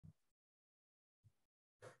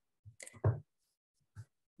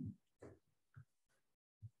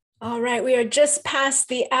All right, we are just past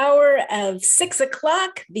the hour of 6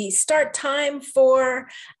 o'clock, the start time for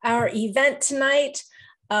our event tonight.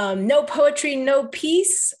 No Poetry, No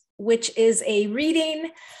Peace, which is a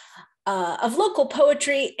reading of local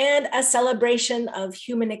poetry and a celebration of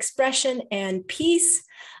human expression and peace.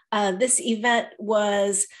 This event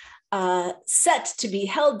was set to be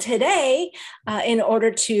held today in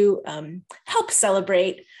order to help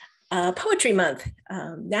celebrate Poetry Month,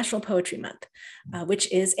 National Poetry Month, which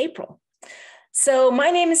is April. So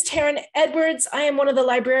my name is Taryn Edwards. I am one of the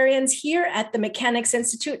librarians here at the Mechanics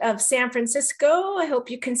Institute of San Francisco. I hope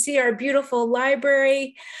you can see our beautiful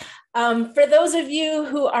library. For those of you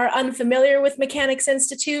who are unfamiliar with Mechanics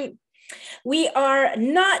Institute, we are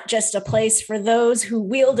not just a place for those who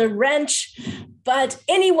wield a wrench, but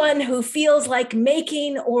anyone who feels like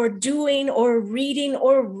making or doing or reading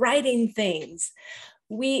or writing things.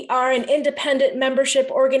 We are an independent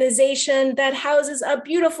membership organization that houses a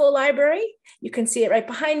beautiful library. You can see it right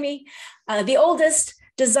behind me. The oldest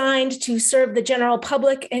designed to serve the general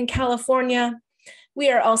public in California.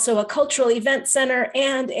 We are also a cultural event center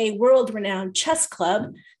and a world-renowned chess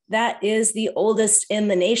club that is the oldest in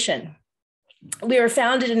the nation. We were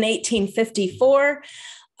founded in 1854,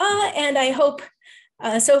 and I hope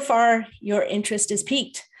so far your interest is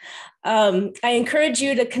piqued. I encourage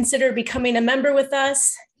you to consider becoming a member with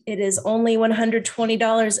us. It is only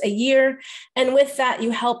 $120 a year. And with that, you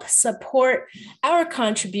help support our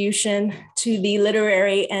contribution to the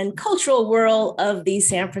literary and cultural world of the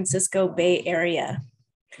San Francisco Bay Area.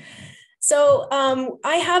 So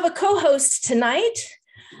I have a co-host tonight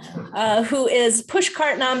who is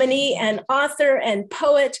Pushcart nominee and author and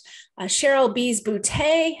poet, Sheryl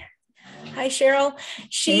Bize-Boutte. Hi, Sheryl.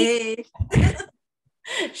 Hey.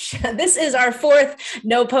 This is our fourth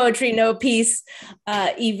No Poetry, No Peace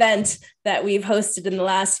event that we've hosted in the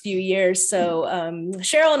last few years. So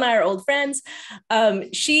Sheryl and I are old friends.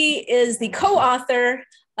 She is the co-author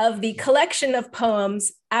of the collection of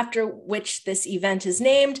poems after which this event is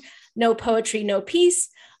named, No Poetry, No Peace,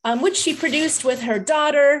 which she produced with her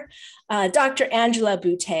daughter, Dr. Angela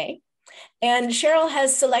Boutte. And Sheryl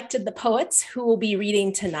has selected the poets who will be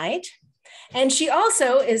reading tonight. And she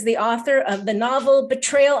also is the author of the novel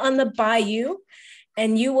Betrayal on the Bayou,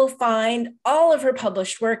 and you will find all of her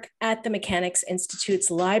published work at the Mechanics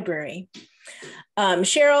Institute's library.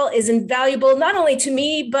 Sheryl is invaluable not only to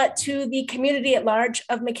me, but to the community at large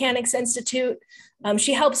of Mechanics Institute.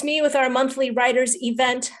 She helps me with our monthly writers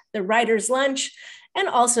event, the Writers Lunch, and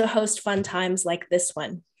also host fun times like this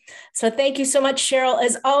one. So thank you so much, Sheryl,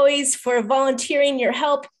 as always, for volunteering your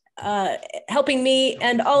help, helping me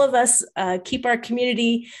and all of us keep our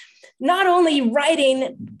community not only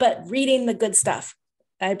writing, but reading the good stuff.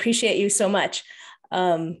 I appreciate you so much.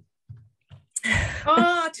 Oh,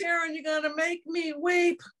 Taryn, you're gonna make me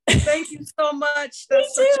weep. Thank you so much.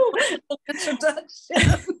 That's such a wonderful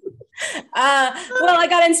introduction. Well, I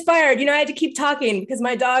got inspired. You know, I had to keep talking because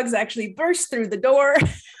my dogs actually burst through the door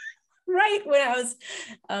right when I was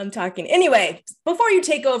talking. Anyway, before you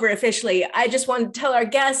take over officially, I just want to tell our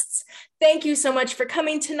guests, thank you so much for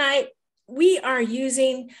coming tonight. We are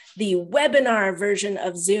using the webinar version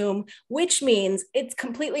of Zoom, which means it's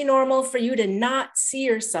completely normal for you to not see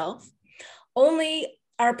yourself. Only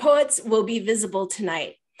our poets will be visible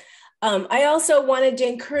tonight. I also wanted to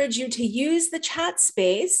encourage you to use the chat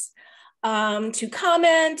space to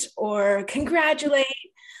comment or congratulate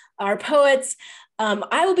our poets.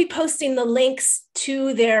 I will be posting the links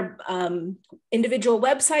to their individual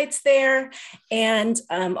websites there and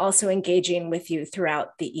also engaging with you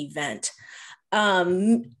throughout the event.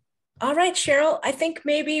 All right, Sheryl, I think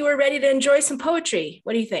maybe we're ready to enjoy some poetry.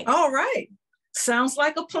 What do you think? All right. Sounds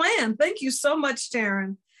like a plan. Thank you so much,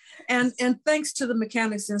 Taryn. And thanks to the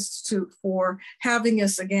Mechanics Institute for having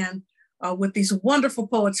us again with these wonderful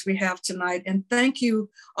poets we have tonight. And thank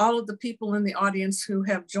you, all of the people in the audience who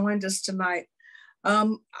have joined us tonight.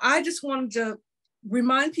 I just wanted to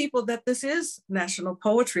remind people that this is National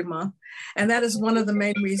Poetry Month, and that is one of the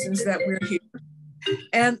main reasons that we're here.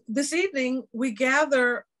 And this evening, we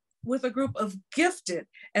gather with a group of gifted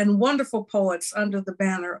and wonderful poets under the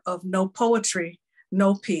banner of No Poetry,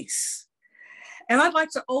 No Peace. And I'd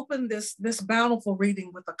like to open this bountiful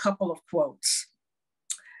reading with a couple of quotes.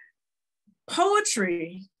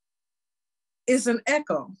 Poetry is an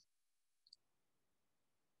echo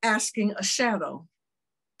asking a shadow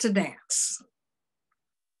to dance.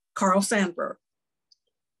 Carl Sandburg.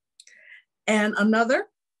 And another,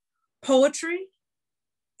 poetry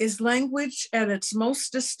is language at its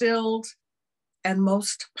most distilled and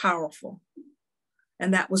most powerful.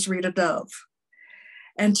 And that was Rita Dove.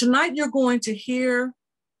 And tonight you're going to hear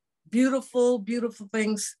beautiful, beautiful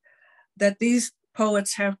things that these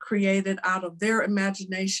poets have created out of their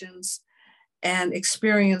imaginations and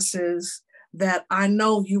experiences that I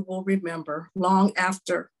know you will remember long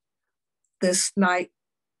after this night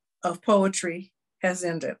of poetry has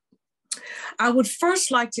ended. I would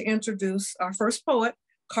first like to introduce our first poet,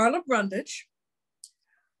 Karla Brundage.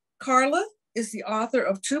 Karla is the author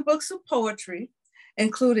of 2 books of poetry,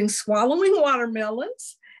 including Swallowing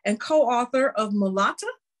Watermelons, and co-author of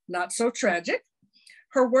Mulatta, Not So Tragic.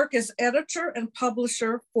 Her work as editor and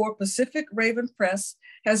publisher for Pacific Raven Press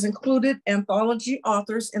has included anthology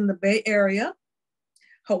authors in the Bay Area,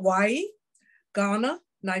 Hawaii, Ghana,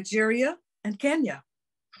 Nigeria, and Kenya.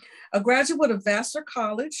 A graduate of Vassar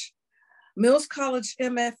College, Mills College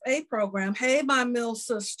MFA Program. Hey, my Mills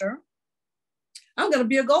sister. I'm going to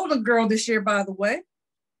be a Golden Girl this year, by the way.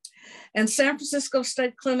 And San Francisco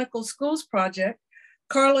State Clinical Schools Project.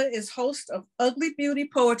 Karla is host of Ugly Beauty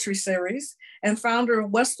Poetry Series and founder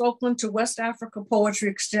of West Oakland to West Africa Poetry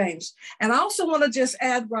Exchange. And I also want to just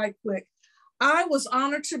add right quick, I was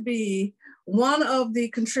honored to be one of the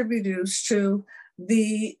contributors to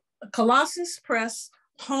the Colossus Press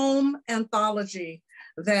Home Anthology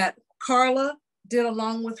that Karla did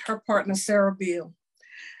along with her partner, Sheryl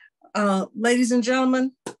Bize-Boutte. Ladies and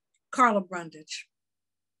gentlemen, Karla Brundage.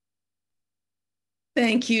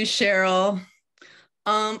 Thank you, Sheryl.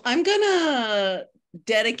 I'm gonna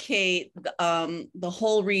dedicate the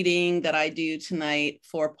whole reading that I do tonight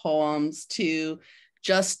for poems to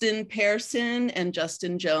Justin Pearson and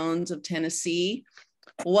Justin Jones of Tennessee.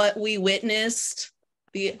 What we witnessed,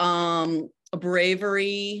 the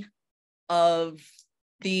bravery of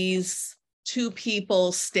these 2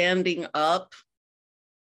 people standing up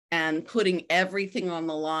and putting everything on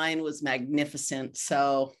the line was magnificent.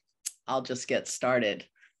 So I'll just get started.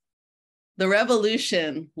 The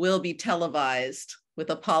revolution will be televised, with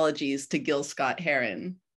apologies to Gil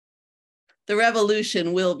Scott-Heron. The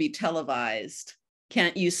revolution will be televised.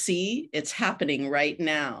 Can't you see? It's happening right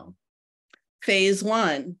now. Phase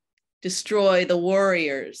 1, destroy the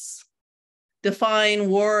warriors. Define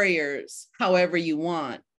warriors however you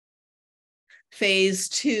want. Phase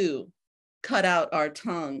 2, cut out our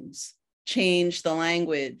tongues, change the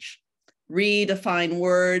language, redefine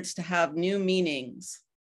words to have new meanings.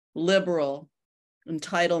 Liberal,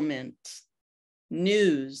 entitlement,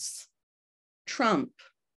 news, Trump,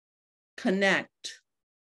 connect,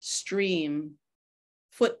 stream,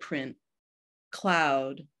 footprint,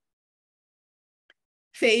 cloud.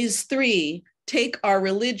 Phase 3, take our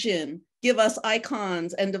religion, give us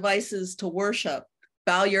icons and devices to worship.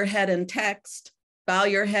 Bow your head and text, bow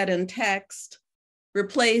your head and text.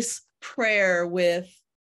 Replace prayer with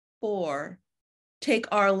 4. Take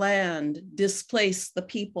our land, displace the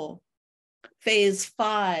people. Phase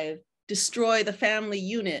 5, destroy the family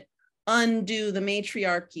unit, undo the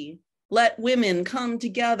matriarchy. Let women come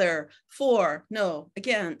together. 4, no,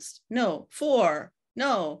 against, no, 4,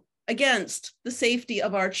 no, against the safety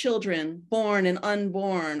of our children, born and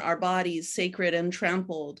unborn, our bodies sacred and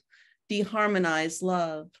trampled. Deharmonize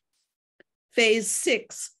love. Phase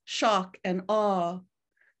 6, shock and awe.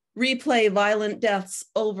 Replay violent deaths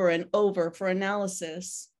over and over for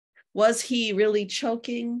analysis. Was he really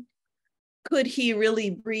choking? Could he really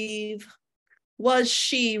breathe? Was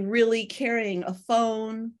she really carrying a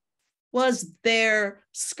phone? Was their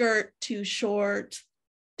skirt too short?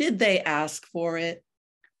 Did they ask for it?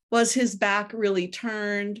 Was his back really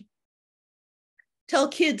turned? Tell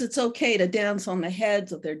kids it's okay to dance on the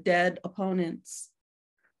heads of their dead opponents.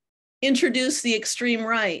 Introduce the extreme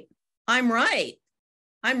right. I'm right.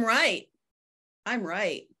 I'm right. I'm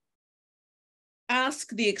right. Ask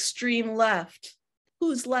the extreme left.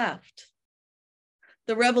 Who's left?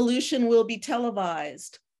 The revolution will be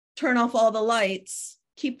televised. Turn off all the lights.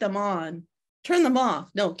 Keep them on. Turn them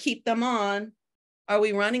off. No, keep them on. Are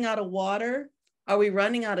we running out of water? Are we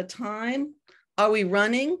running out of time? Are we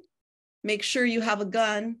running? Make sure you have a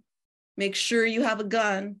gun. Make sure you have a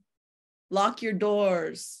gun. Lock your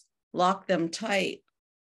doors. Lock them tight.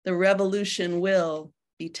 The revolution will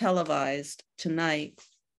be televised tonight.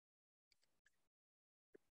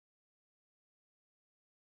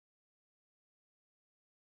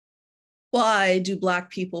 Why do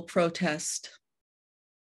Black people protest?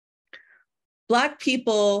 Black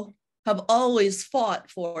people have always fought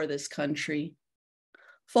for this country,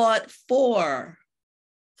 fought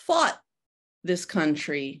this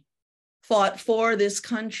country, fought for this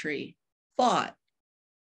country, fought,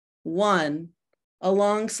 won,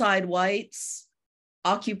 alongside whites,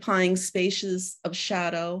 occupying spaces of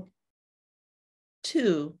shadow.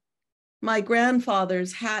 2, my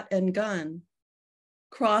grandfather's hat and gun,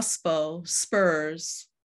 crossbow, spurs.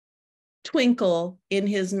 twinkle in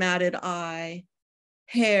his matted eye,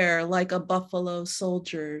 hair like a buffalo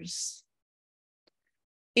soldier's.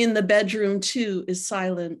 In the bedroom too is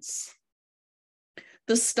silence.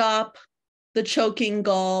 The stop, the choking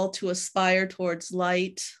gall to aspire towards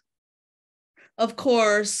light. Of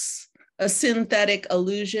course, a synthetic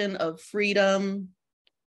illusion of freedom.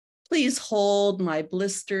 Please hold my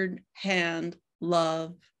blistered hand,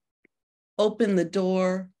 love. Open the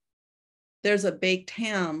door. There's a baked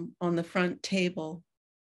ham on the front table.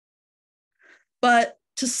 But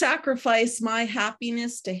to sacrifice my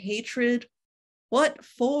happiness to hatred, what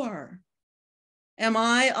for? Am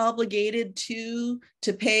I obligated to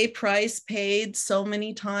pay price paid so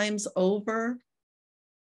many times over?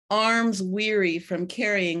 Arms weary from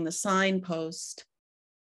carrying the signpost,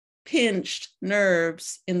 pinched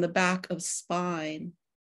nerves in the back of spine.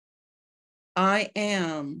 I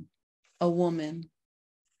am a woman.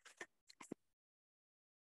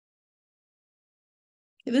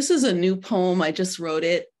 This is a new poem. I just wrote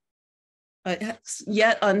it. It's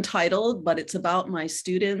yet untitled, but it's about my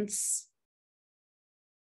students.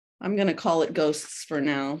 I'm going to call it Ghosts for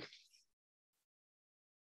now.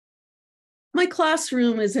 My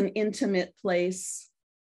classroom is an intimate place.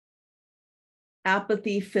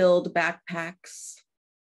 Apathy-filled backpacks,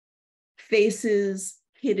 faces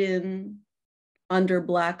hidden under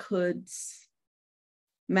black hoods,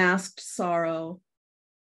 masked sorrow.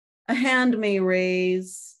 A hand may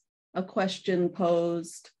raise, a question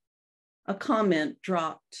posed, a comment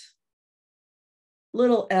dropped.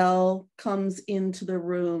 Little L comes into the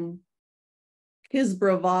room, his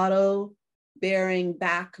bravado bearing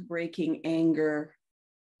back-breaking anger.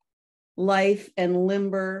 Lithe and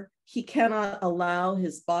limber, he cannot allow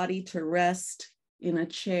his body to rest in a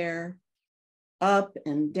chair. Up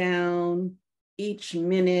and down, each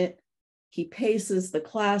minute, he paces the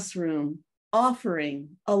classroom,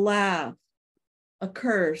 offering a laugh, a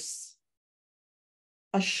curse,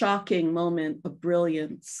 a shocking moment of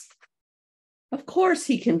brilliance. Of course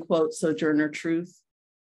he can quote Sojourner Truth,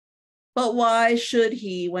 but why should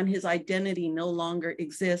he when his identity no longer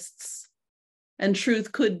exists and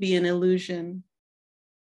truth could be an illusion?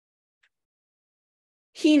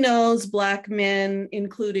 He knows Black men,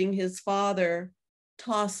 including his father,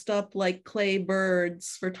 tossed up like clay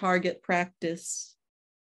birds for target practice.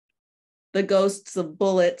 The ghosts of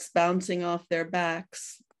bullets bouncing off their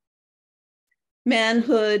backs.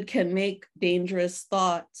 Manhood can make dangerous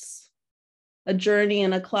thoughts. A journey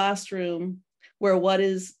in a classroom where what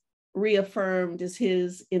is reaffirmed is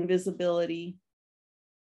his invisibility.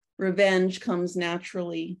 Revenge comes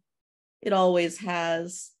naturally. It always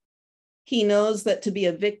has. He knows that to be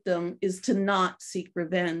a victim is to not seek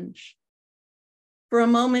revenge. For a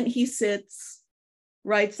moment he sits,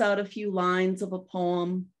 writes out a few lines of a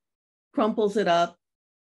poem, crumples it up,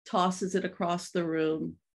 tosses it across the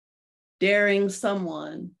room, daring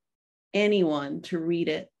someone, anyone to read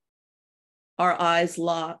it. Our eyes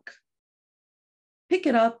lock. Pick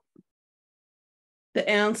it up. The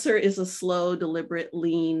answer is a slow, deliberate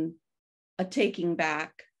lean, a taking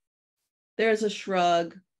back. There's a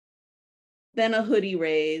shrug, then a hoodie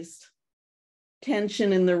raised.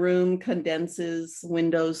 Tension in the room condenses,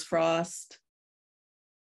 windows frost.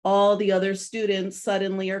 All the other students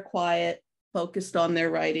suddenly are quiet, focused on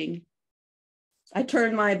their writing. I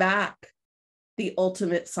turn my back, the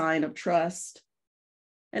ultimate sign of trust,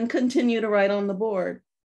 and continue to write on the board.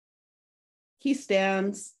 He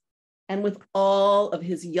stands and with all of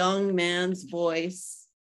his young man's voice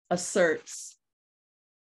asserts,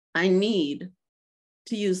 I need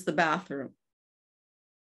to use the bathroom.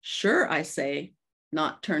 Sure, I say,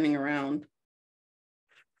 not turning around.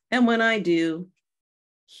 And when I do,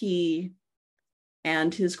 he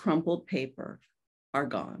and his crumpled paper are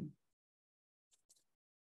gone.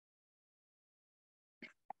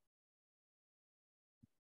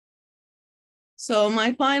 So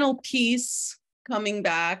my final piece, coming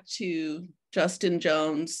back to Justin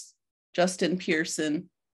Jones, Justin Pearson.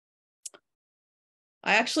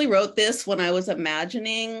 I actually wrote this when I was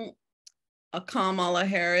imagining a Kamala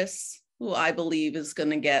Harris, who I believe is going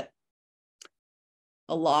to get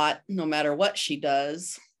a lot, no matter what she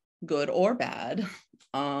does, good or bad.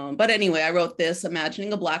 But anyway, I wrote this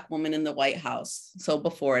imagining a Black woman in the White House. So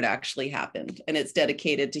before it actually happened, and it's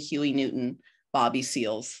dedicated to Huey Newton, Bobby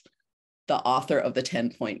Seals, the author of the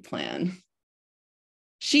 10-point plan.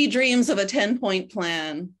 She dreams of a 10-point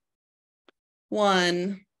plan.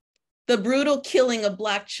 1, the brutal killing of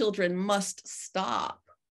Black children must stop.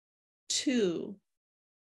 2,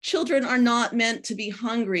 children are not meant to be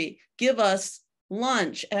hungry. Give us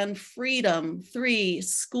lunch and freedom. 3,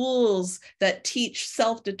 schools that teach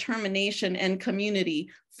self-determination and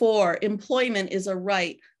community. 4, employment is a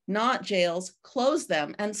right, not jails, close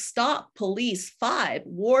them and stop police. 5,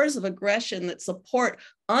 wars of aggression that support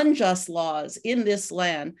unjust laws in this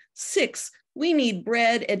land. 6, we need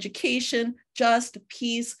bread, education, just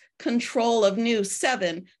peace, control of news.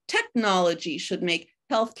 7, technology should make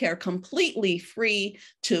healthcare completely free.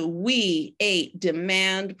 To we. 8,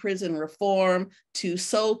 demand prison reform to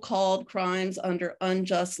so-called crimes under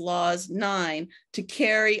unjust laws. 9, to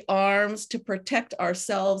carry arms to protect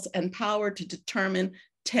ourselves and power to determine.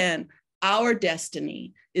 10, our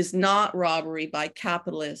destiny is not robbery by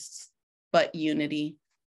capitalists, but unity.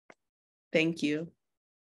 Thank you.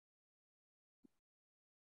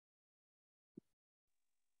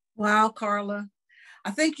 Wow, Karla.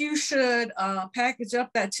 I think you should package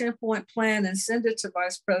up that 10-point plan and send it to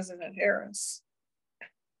Vice President Harris.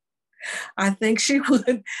 I think she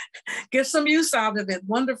would get some use out of it.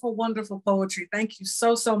 Wonderful, wonderful poetry. Thank you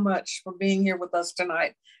so, so much for being here with us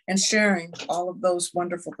tonight and sharing all of those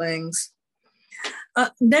wonderful things.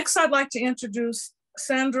 Next, I'd like to introduce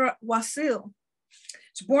Sandra Wasil.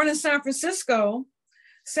 She's born in San Francisco.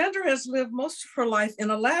 Sandra has lived most of her life in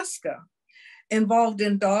Alaska, involved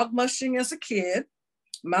in dog mushing as a kid,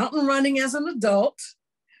 mountain running as an adult,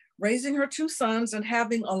 raising her 2 sons, and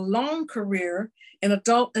having a long career in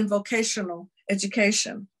adult and vocational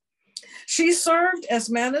education. She served as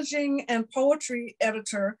managing and poetry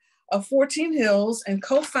editor of 14 Hills and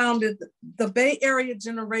co-founded the Bay Area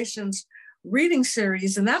Generations reading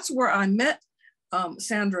series. And that's where I met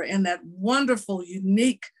Sandra, in that wonderful,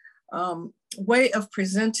 unique way of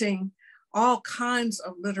presenting all kinds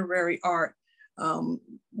of literary art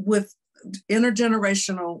with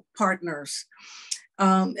intergenerational partners.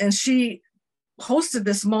 And she hosted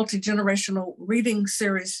this multi-generational reading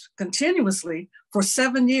series continuously for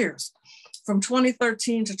 7 years, from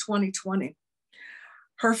 2013 to 2020.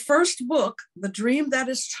 Her first book, The Dream That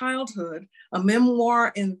Is Childhood, a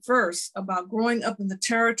memoir in verse about growing up in the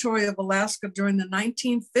territory of Alaska during the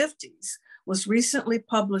 1950s, was recently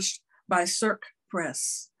published by Cirque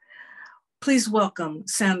Press. Please welcome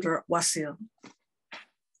Sandra Wasil.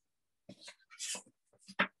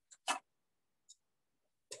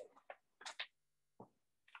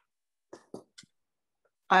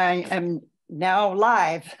 I am now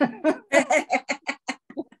live.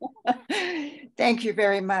 Thank you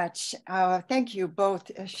very much. Thank you both,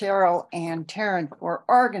 Sheryl and Taryn, for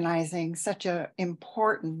organizing such an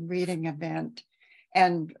important reading event,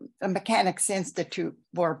 and the Mechanics Institute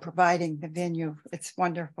for providing the venue. It's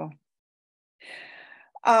wonderful.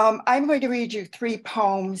 I'm going to read you 3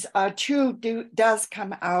 poems. 2 does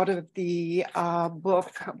come out of the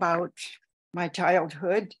book about my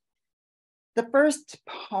childhood. The first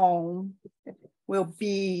poem will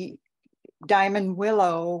be Diamond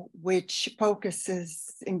Willow, which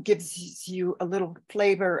focuses and gives you a little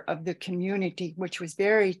flavor of the community, which was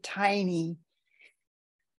very tiny.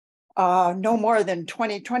 No more than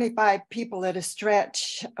 20, 25 people at a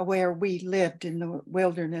stretch where we lived in the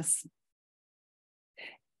wilderness.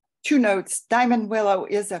 2 notes, Diamond Willow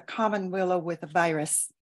is a common willow with a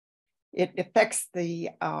virus. It affects the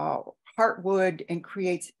heartwood and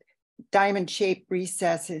creates diamond-shaped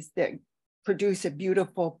recesses that produce a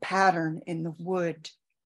beautiful pattern in the wood,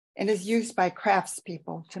 and is used by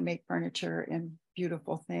craftspeople to make furniture and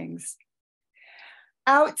beautiful things.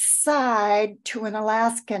 Outside to an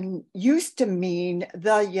Alaskan used to mean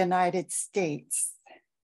the United States,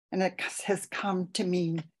 and it has come to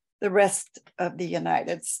mean the rest of the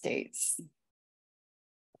United States.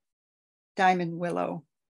 Diamond Willow.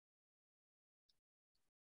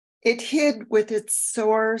 It hid with its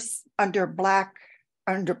source under bark,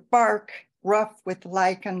 rough with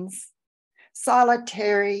lichens,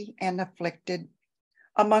 solitary and afflicted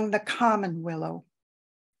among the common willow.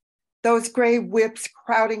 Those gray whips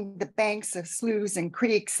crowding the banks of sloughs and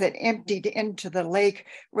creeks that emptied into the lake,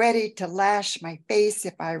 ready to lash my face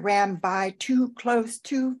if I ran by too close,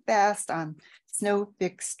 too fast on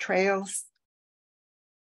snow-fixed trails.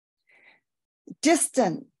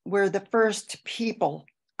 Distant were the first people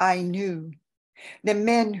I knew, the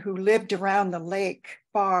men who lived around the lake,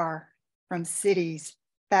 far from cities,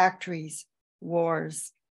 factories,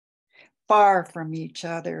 wars, far from each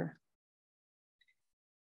other.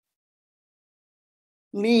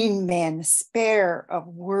 Lean men, spare of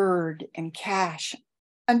word and cash,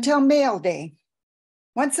 until mail day.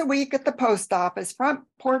 Once a week at the post office, front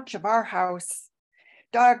porch of our house,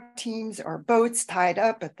 dog teams or boats tied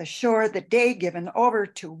up at the shore, the day given over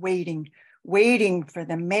to waiting for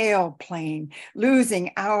the mail plane,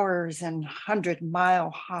 losing hours and 100-mile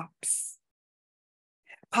hops.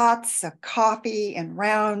 Pots of coffee and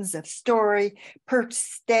rounds of story, perched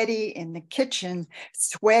steady in the kitchen,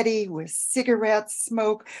 sweaty with cigarette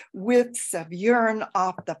smoke, whiffs of urine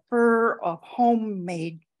off the fur of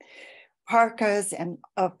homemade parkas and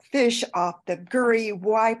of fish off the gurry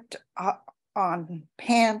wiped on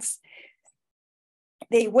pants.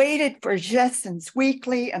 They waited for Jessen's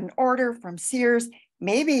Weekly, an order from Sears,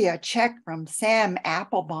 maybe a check from Sam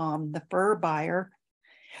Applebaum, the fur buyer,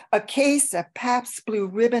 a case of Pabst Blue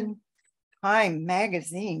Ribbon, Time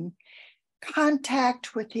magazine,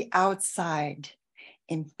 contact with the outside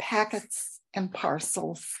in packets and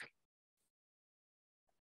parcels.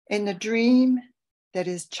 In the dream that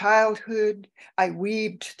is childhood, I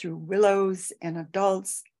weaved through willows and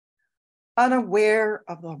adults, unaware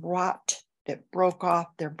of the rot that broke off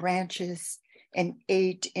their branches and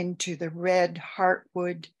ate into the red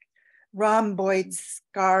heartwood, rhomboid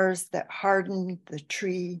scars that hardened the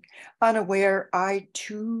tree, unaware I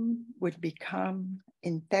too would become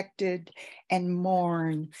infected and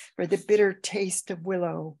mourn for the bitter taste of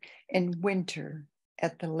willow in winter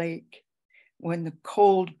at the lake, when the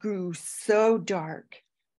cold grew so dark,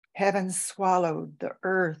 heaven swallowed the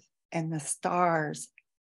earth and the stars,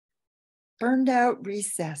 burned out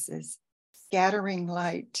recesses, scattering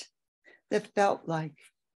light that felt like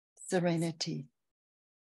serenity.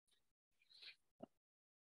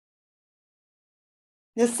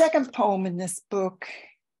 The second poem in this book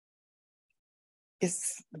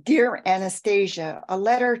is Dear Anastasia, a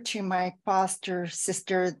letter to my foster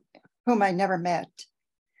sister, whom I never met,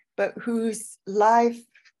 but whose life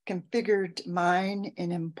configured mine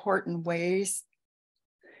in important ways.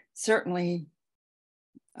 Certainly,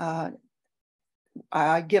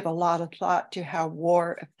 I give a lot of thought to how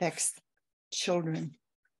war affects children.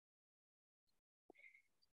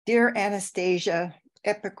 Dear Anastasia,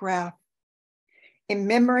 epigraph, in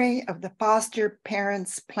memory of the foster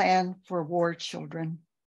parents' plan for war children.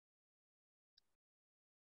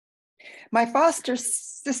 My foster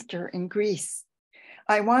sister in Greece,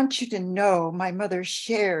 I want you to know my mother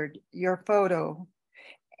shared your photo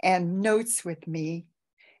and notes with me,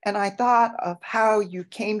 and I thought of how you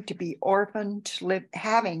came to be orphaned,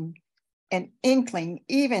 having an inkling,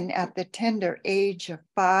 even at the tender age of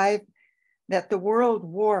 5, that the World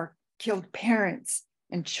War killed parents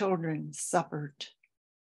and children suffered.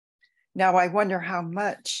 Now I wonder how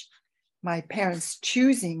much my parents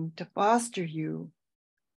choosing to foster you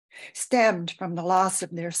stemmed from the loss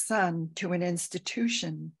of their son to an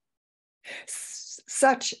institution.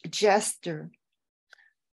 Such gesture,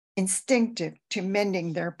 instinctive to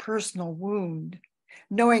mending their personal wound,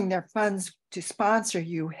 knowing their funds to sponsor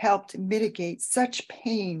you helped mitigate such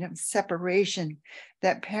pain of separation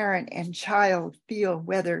that parent and child feel,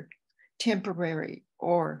 whether temporary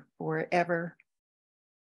or forever.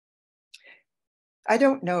 I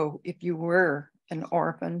don't know if you were an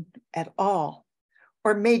orphan at all,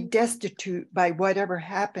 or made destitute by whatever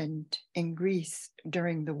happened in Greece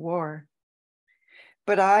during the war.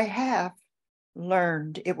 But I have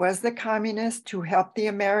learned it was the communists who helped the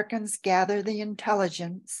Americans gather the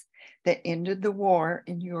intelligence that ended the war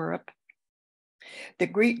in Europe, the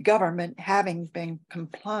Greek government having been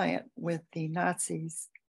compliant with the Nazis.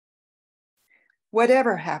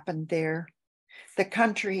 Whatever happened there, the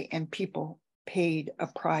country and people paid a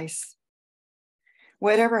price.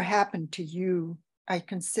 Whatever happened to you, I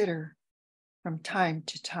consider from time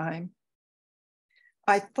to time.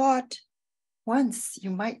 I thought once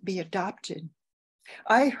you might be adopted.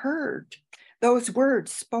 I heard those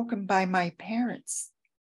words spoken by my parents.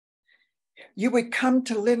 You would come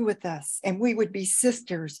to live with us and we would be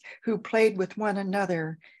sisters who played with one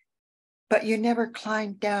another, but you never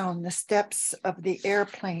climbed down the steps of the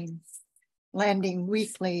airplane, landing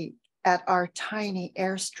weakly at our tiny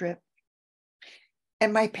airstrip.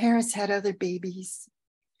 And my parents had other babies.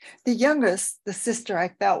 The youngest, the sister I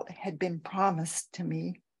felt had been promised to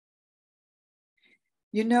me.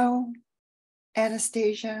 You know,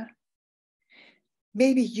 Anastasia,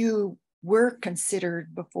 maybe you were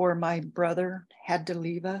considered before my brother had to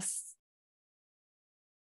leave us.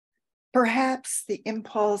 Perhaps the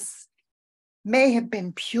impulse may have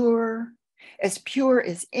been pure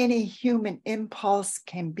as any human impulse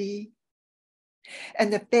can be.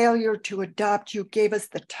 And the failure to adopt you gave us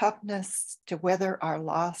the toughness to weather our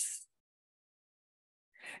loss.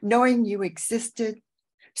 Knowing you existed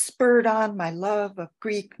spurred on my love of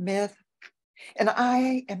Greek myth, and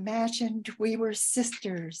I imagined we were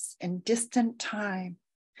sisters in distant time,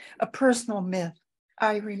 a personal myth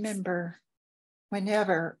I remember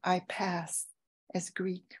whenever I pass as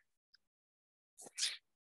Greek.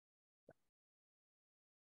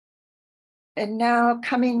 And now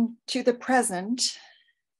coming to the present,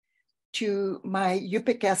 to my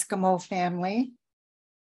Yupik Eskimo family,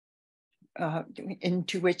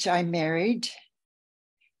 into which I married,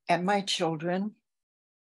 and my children.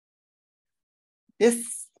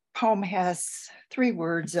 This poem has 3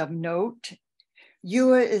 words of note.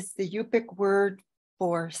 Yua is the Yupik word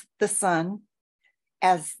for the sun,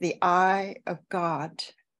 as the eye of God.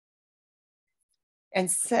 And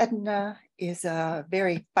Sedna is a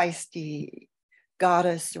very feisty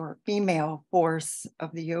goddess or female force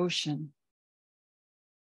of the ocean.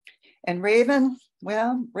 And Raven,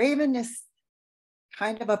 well, Raven is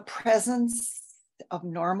kind of a presence of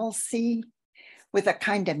normalcy with a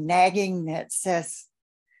kind of nagging that says,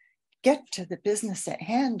 get to the business at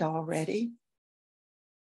hand already.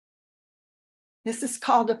 This is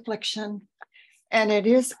called Affliction, and it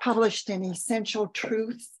is published in Essential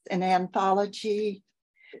Truths, an anthology,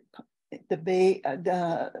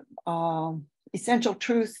 Essential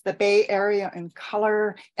Truths, the Bay Area in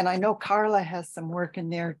Color. And I know Karla has some work in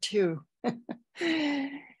there too.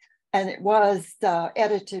 And it was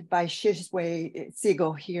edited by Shizwe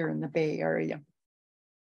Siegel here in the Bay Area.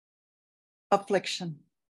 Affliction.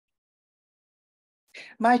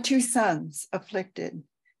 My 2 sons afflicted,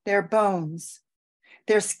 their bones,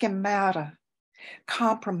 their schemata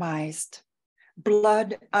compromised,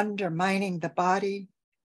 blood undermining the body.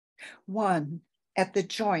 One at the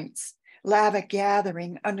joints, lava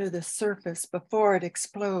gathering under the surface before it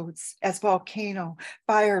explodes as volcano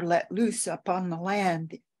fire let loose upon the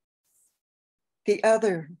land. The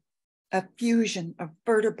other, a fusion of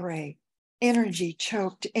vertebrae, energy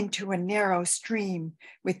choked into a narrow stream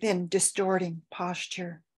within distorting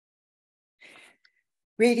posture.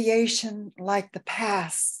 Radiation, like the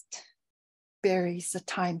past, buries a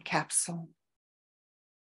time capsule.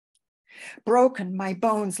 Broken, my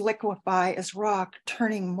bones liquefy as rock,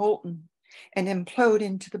 turning molten and implode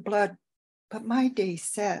into the blood, but my day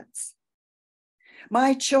sets.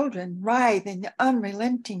 My children writhe in the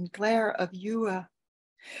unrelenting glare of Yua,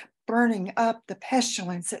 burning up the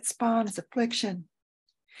pestilence that spawns affliction.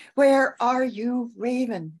 Where are you,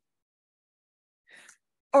 Raven?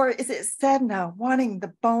 Or is it Sedna wanting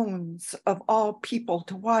the bones of all people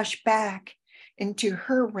to wash back into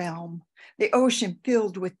her realm, the ocean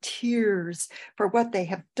filled with tears for what they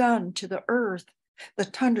have done to the earth, the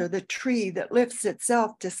tundra, the tree that lifts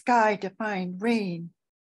itself to sky to find rain?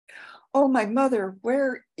 Oh, my mother,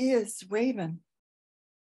 where is Raven?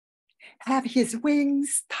 Have his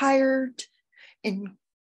wings tired in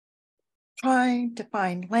trying to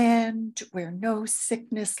find land where no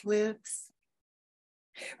sickness lives,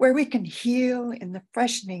 where we can heal in the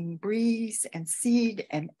freshening breeze and seed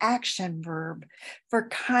and action verb for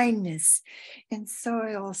kindness in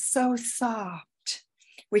soil so soft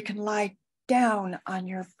we can lie down on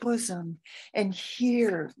your bosom and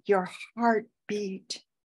hear your heart beat,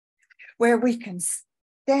 where we can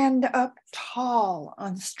stand up tall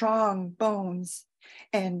on strong bones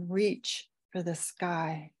and reach for the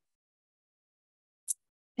sky.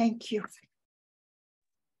 Thank you.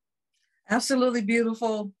 Absolutely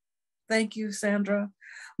beautiful. Thank you, Sandra.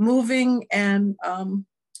 Moving, and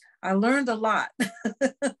I learned a lot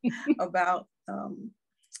about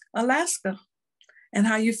Alaska and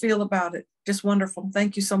how you feel about it. Just wonderful.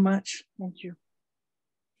 Thank you so much. Thank you.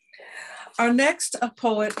 Our next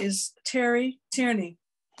poet is Terry Tierney.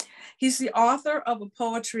 He's the author of a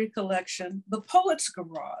poetry collection, The Poet's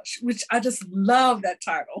Garage, which I just love that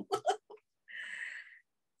title.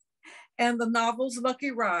 And the novels Lucky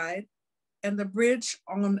Ride and The Bridge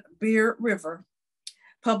on Bear River,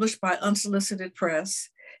 published by Unsolicited Press.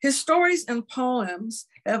 His stories and poems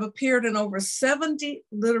have appeared in over 70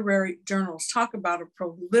 literary journals. Talk about a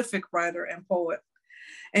prolific writer and poet,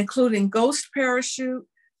 including Ghost Parachute,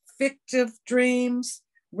 Fictive Dreams,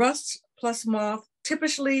 Rust Plus Moth,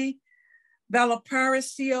 Typically,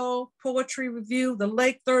 Valparaiso Poetry Review, The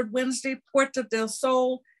Lake Third Wednesday, Puerto del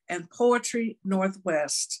Sol, and Poetry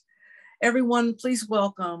Northwest. Everyone, please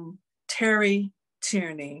welcome Terry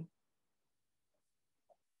Tierney.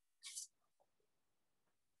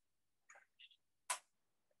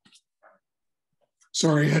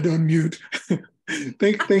 Sorry, I had to unmute.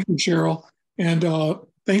 Thank you, Sheryl. And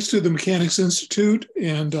thanks to the Mechanics Institute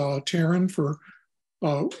and Taryn for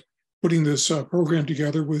putting this program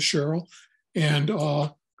together with Sheryl. And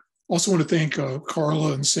also want to thank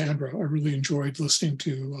Karla and Sandra. I really enjoyed listening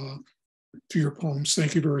to your poems.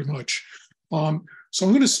 Thank you very much. So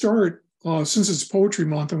I'm going to start, since it's Poetry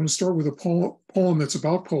Month, I'm going to start with a poem that's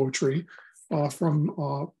about poetry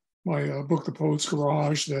from my book, The Poet's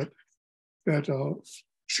Garage, that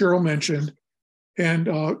Sheryl mentioned. And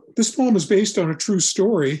this poem is based on a true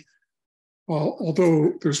story,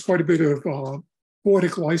 although there's quite a bit of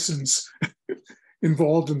poetic license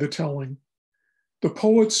involved in the telling. The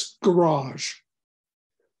poet's garage.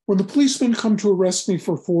 When the policemen come to arrest me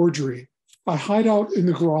for forgery, I hide out in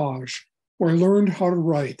the garage where I learned how to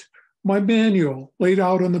write. My manual laid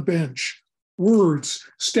out on the bench, words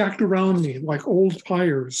stacked around me like old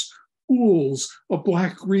tires, pools of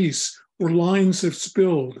black grease where lines have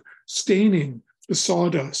spilled, staining the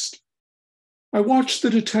sawdust. I watch the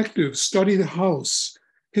detective study the house,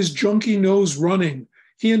 his junky nose running.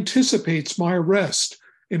 He anticipates my arrest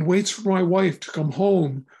and waits for my wife to come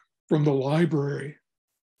home from the library.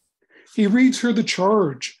 He reads her the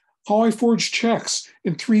charge, how I forged checks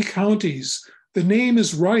in 3 counties. The name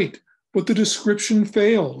is right, but the description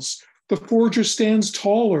fails. The forger stands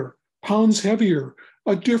taller, pounds heavier,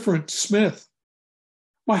 a different Smith.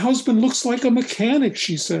 My husband looks like a mechanic,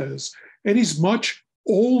 she says, and he's much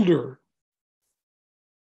older.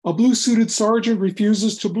 A blue-suited sergeant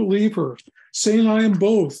refuses to believe her, saying I am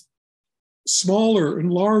both, smaller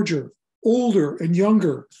and larger, older and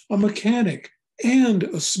younger, a mechanic and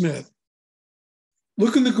a Smith.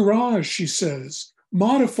 Look in the garage, she says,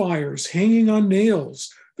 modifiers hanging on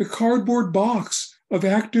nails, the cardboard box of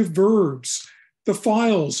active verbs, the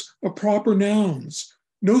files of proper nouns.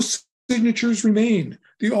 No signatures remain,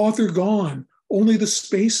 the author gone, only the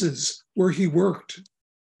spaces where he worked.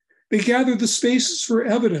 They gather the spaces for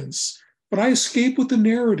evidence, but I escape with the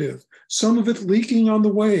narrative, some of it leaking on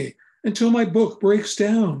the way, until my book breaks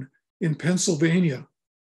down in Pennsylvania.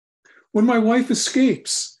 When my wife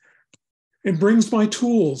escapes and brings my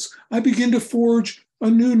tools, I begin to forge a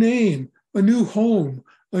new name, a new home,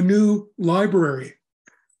 a new library.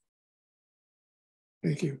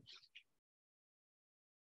 Thank you.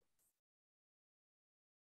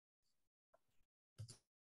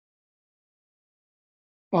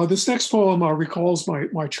 This next poem recalls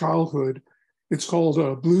my childhood. It's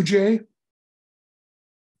called Blue Jay.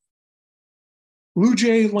 Blue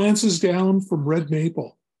jay lances down from red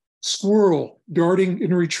maple, squirrel darting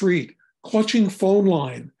in retreat, clutching phone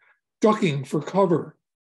line, ducking for cover.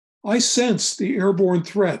 I sense the airborne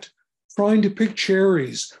threat, trying to pick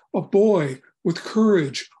cherries, a boy with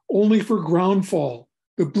courage only for groundfall.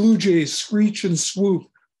 The blue jays screech and swoop,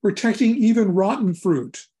 protecting even rotten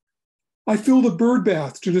fruit. I fill the bird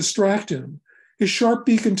bath to distract him. His sharp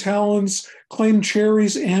beak and talons claim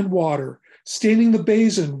cherries and water, staining the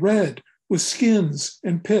basin red with skins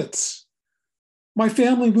and pits. My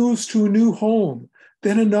family moves to a new home,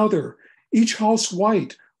 then another, each house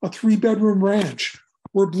white, a 3-bedroom ranch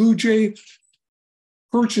where blue jay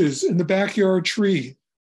perches in the backyard tree.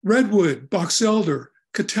 Redwood, box elder,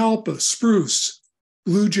 catalpa, spruce,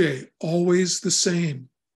 blue jay always the same.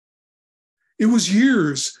 It was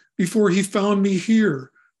years before he found me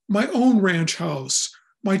here, my own ranch house,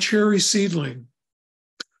 my cherry seedling.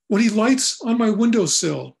 When he lights on my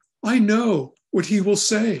windowsill, I know what he will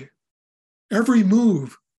say. Every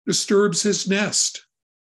move disturbs his nest.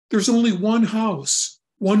 There's only one house,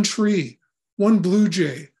 one tree, one blue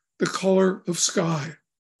jay, the color of sky.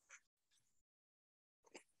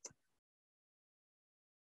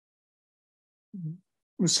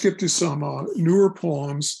 We'll skip to some newer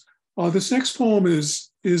poems. This next poem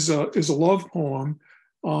is a love poem.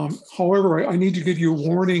 However, I need to give you a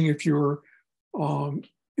warning if you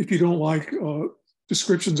don't like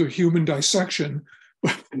descriptions of human dissection,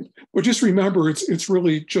 but just remember it's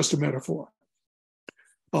really just a metaphor.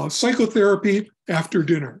 Psychotherapy after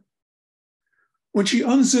dinner. When she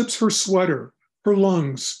unzips her sweater, her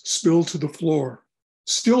lungs spill to the floor,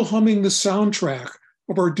 still humming the soundtrack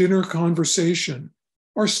of our dinner conversation,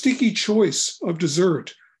 our sticky choice of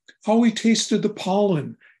dessert, how we tasted the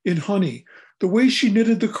pollen in honey, the way she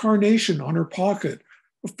knitted the carnation on her pocket,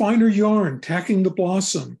 a finer yarn tacking the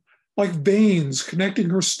blossom, like veins connecting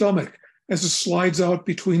her stomach as it slides out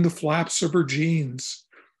between the flaps of her jeans.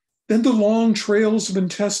 Then the long trails of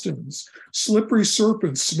intestines, slippery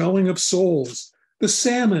serpents smelling of souls, the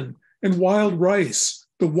salmon and wild rice,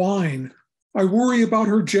 the wine. I worry about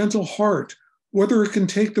her gentle heart, whether it can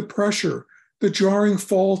take the pressure, the jarring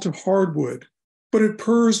fall to hardwood, but it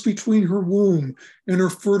purrs between her womb and her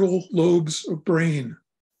fertile lobes of brain.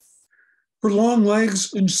 Her long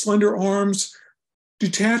legs and slender arms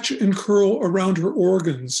detach and curl around her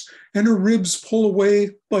organs, and her ribs pull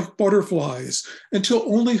away like butterflies until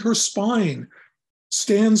only her spine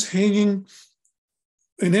stands hanging,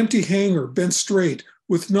 an empty hanger bent straight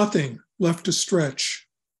with nothing left to stretch,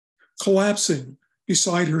 collapsing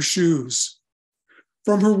beside her shoes.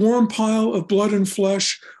 From her warm pile of blood and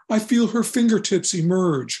flesh, I feel her fingertips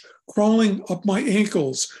emerge, crawling up my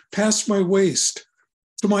ankles, past my waist,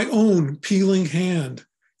 to my own peeling hand,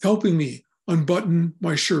 helping me unbutton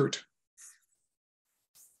my shirt.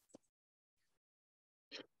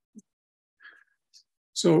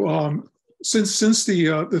 So since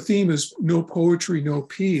the theme is no poetry, no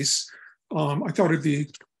peace, I thought it'd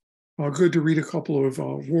be good to read a couple of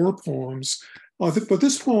war poems. But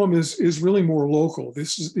this poem is really more local.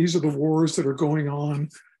 These are the wars that are going on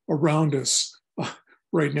around us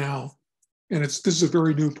right now. And this is a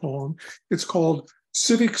very new poem. It's called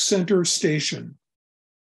Civic Center Station.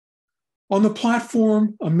 On the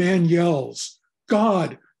platform, a man yells,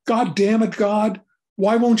 God, God damn it, God,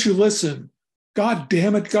 why won't you listen? God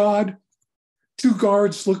damn it, God. Two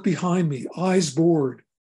guards look behind me, eyes bored.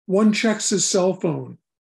 One checks his cell phone.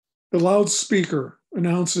 The loudspeaker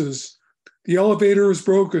announces, the elevator is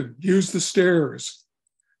broken, use the stairs.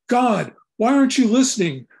 God, why aren't you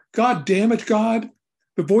listening? God damn it, God.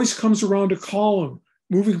 The voice comes around a column,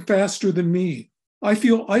 moving faster than me. I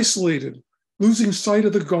feel isolated, losing sight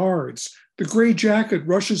of the guards. The gray jacket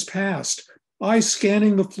rushes past, eyes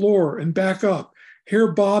scanning the floor and back up,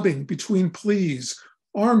 hair bobbing between pleas,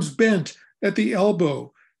 arms bent at the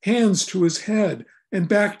elbow, hands to his head and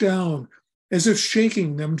back down, as if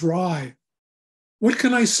shaking them dry. What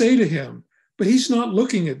can I say to him? But he's not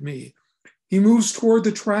looking at me. He moves toward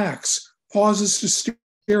the tracks, pauses to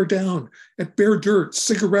stare down at bare dirt,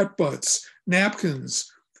 cigarette butts,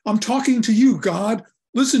 napkins. I'm talking to you, God.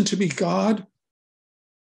 Listen to me, God.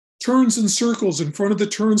 Turns and circles in front of the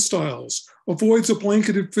turnstiles, avoids a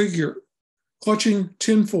blanketed figure, clutching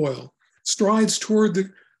tinfoil, strides toward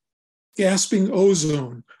the gasping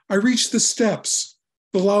ozone. I reach the steps.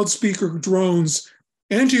 The loudspeaker drones,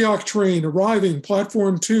 Antioch train arriving,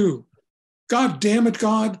 platform 2. God damn it,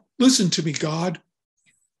 God. Listen to me, God.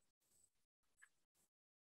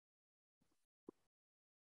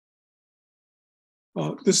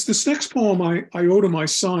 This next poem I owe to my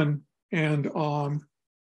son, and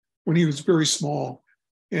when he was very small,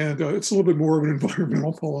 and it's a little bit more of an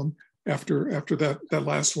environmental poem after that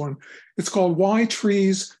last one. It's called Why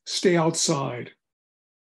Trees Stay Outside.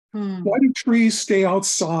 Why do trees stay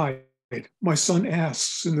outside? My son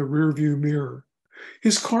asks in the rearview mirror.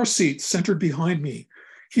 His car seat centered behind me.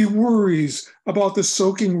 He worries about the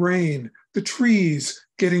soaking rain, the trees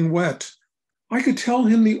getting wet. I could tell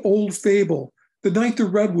him the old fable, the night the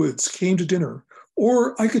redwoods came to dinner,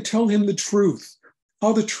 or I could tell him the truth,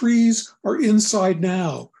 how the trees are inside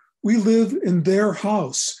now. We live in their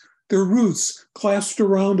house, their roots clasped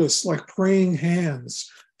around us like praying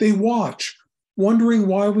hands. They watch, wondering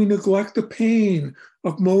why we neglect the pain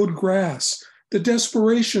of mowed grass, the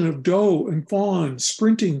desperation of doe and fawn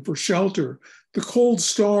sprinting for shelter, the cold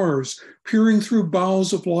stars peering through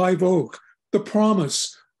boughs of live oak, the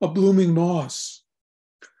promise of blooming moss.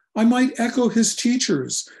 I might echo his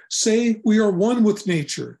teachers, say we are one with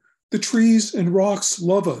nature. The trees and rocks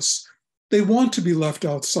love us. They want to be left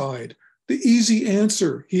outside. The easy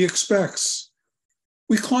answer he expects.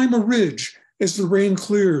 We climb a ridge as the rain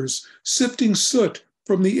clears, sifting soot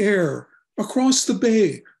from the air. Across the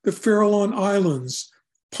bay, the Farallon Islands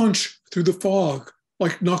punch through the fog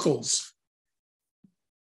like knuckles.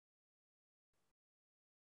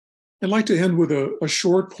 I'd like to end with a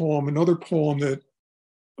short poem, another poem that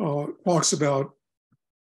talks about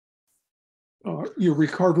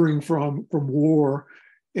recovering from war.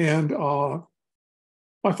 And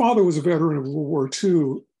my father was a veteran of World War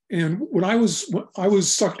II. And when I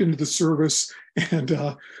was sucked into the service, and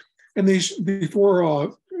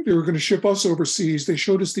before they were going to ship us overseas, they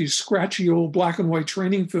showed us these scratchy old black and white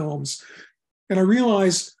training films, and I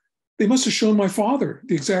realized they must have shown my father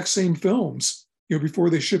the exact same films, before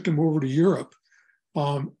they shipped him over to Europe.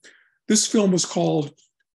 This film was called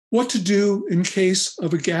 "What to Do in Case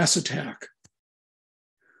of a Gas Attack."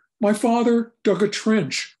 My father dug a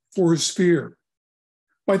trench for his fear.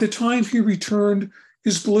 By the time he returned,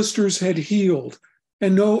 his blisters had healed,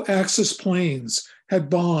 and no Axis planes had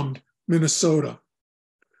bombed Minnesota.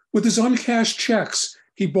 With his uncashed checks,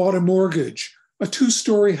 he bought a mortgage, a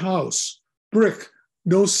 2-story house, brick,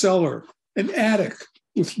 no cellar, an attic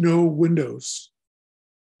with no windows.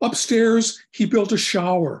 Upstairs, he built a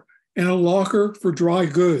shower and a locker for dry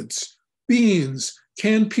goods, beans,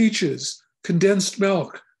 canned peaches, condensed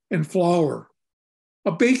milk, and flour,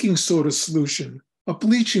 a baking soda solution, a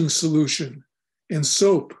bleaching solution, and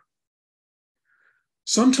soap.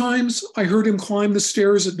 Sometimes I heard him climb the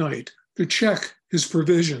stairs at night to check his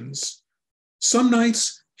provisions. Some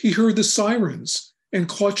nights he heard the sirens and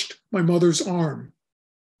clutched my mother's arm.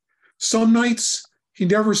 Some nights he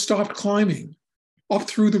never stopped climbing up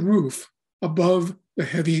through the roof above the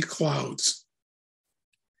heavy clouds.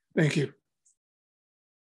 Thank you.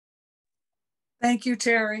 Thank you,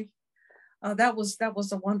 Terry. That was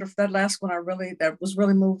a wonderful, that last one that was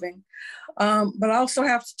really moving. But I also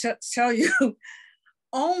have to tell you,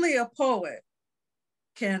 only a poet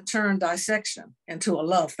can turn dissection into a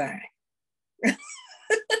love thing.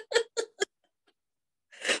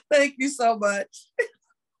 Thank you so much.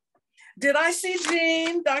 Did I see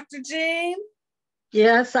Jeanne, Dr. Jeanne?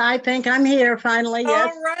 Yes, I think I'm here finally,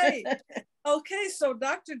 yes. All right. Okay, so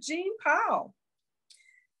Dr. Jeanne Powell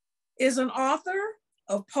is an author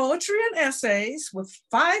of poetry and essays with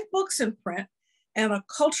 5 books in print and a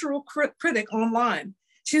cultural critic online.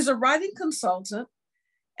 She's a writing consultant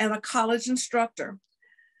and a college instructor.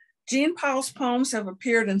 Jeanne Powell's poems have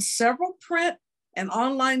appeared in several print and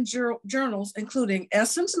online journals, including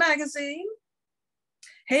Essence Magazine,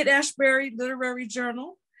 Haight-Ashbury Literary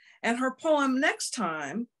Journal, and her poem Next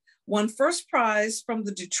Time won first prize from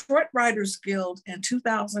the Detroit Writers Guild in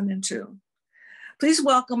 2002. Please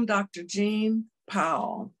welcome Dr. Jeanne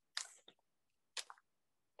Powell.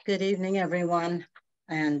 Good evening, everyone.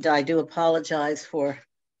 And I do apologize for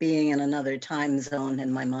being in another time zone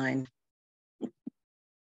in my mind.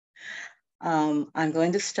 I'm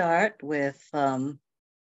going to start with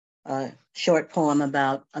a short poem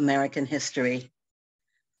about American history.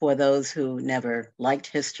 For those who never liked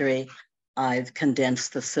history, I've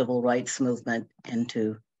condensed the civil rights movement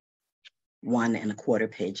into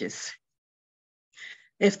 1¼ pages.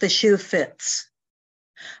 If the shoe fits.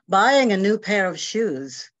 Buying a new pair of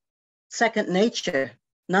shoes, second nature,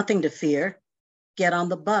 nothing to fear. Get on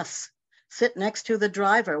the bus, sit next to the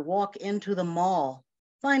driver, walk into the mall,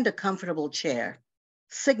 find a comfortable chair,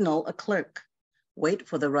 signal a clerk, wait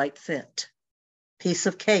for the right fit. Piece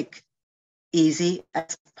of cake, easy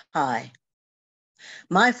as pie.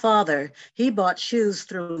 My father, he bought shoes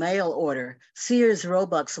through mail order, Sears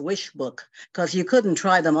Roebuck's wish book, because you couldn't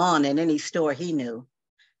try them on in any store he knew.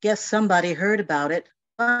 Guess somebody heard about it,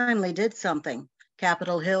 finally did something.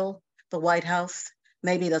 Capitol Hill, the White House,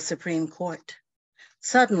 maybe the Supreme Court.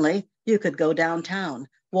 Suddenly, you could go downtown,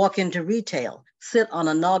 walk into retail, sit on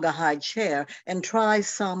a Naugahyde chair, and try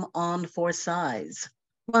some on for size.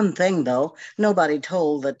 One thing, though, nobody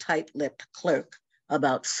told the tight-lipped clerk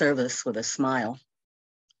about service with a smile.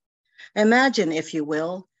 Imagine, if you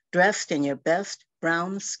will, dressed in your best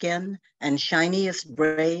brown skin and shiniest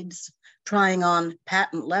braids, trying on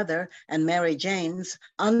patent leather and Mary Janes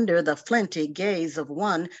under the flinty gaze of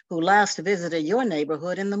one who last visited your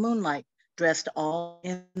neighborhood in the moonlight, dressed all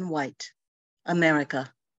in white.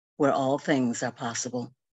 America, where all things are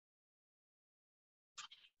possible.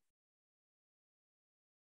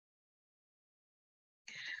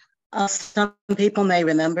 Some people may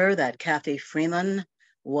remember that Kathy Freeman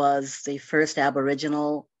was the first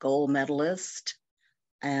Aboriginal gold medalist.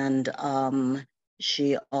 And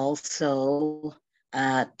she also,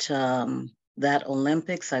 at that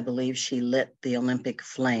Olympics, I believe she lit the Olympic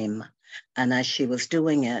flame. And as she was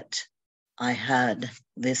doing it, I had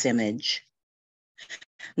this image.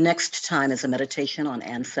 Next time is a meditation on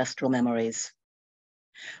ancestral memories.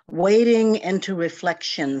 Wading into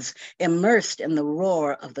reflections, immersed in the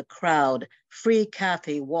roar of the crowd, free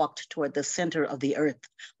Kathy walked toward the center of the earth,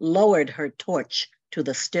 lowered her torch to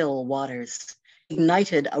the still waters,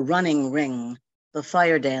 ignited a running ring. The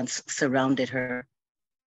fire dance surrounded her.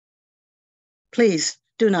 Please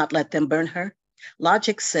do not let them burn her.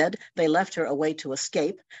 Logic said they left her a way to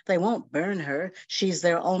escape. They won't burn her. She's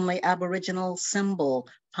their only Aboriginal symbol,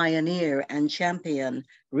 pioneer and champion.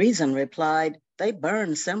 Reason replied, they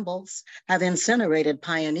burn symbols, have incinerated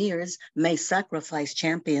pioneers, may sacrifice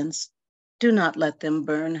champions. Do not let them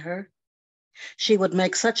burn her. She would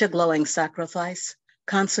make such a glowing sacrifice,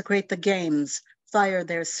 consecrate the games, fire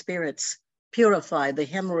their spirits, purify the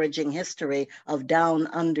hemorrhaging history of Down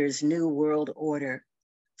Under's new world order.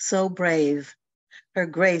 So brave, her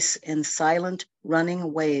grace in silent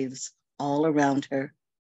running waves all around her.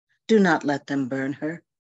 Do not let them burn her.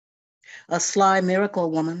 A sly miracle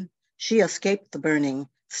woman, she escaped the burning,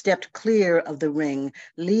 stepped clear of the ring,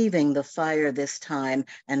 leaving the fire this time,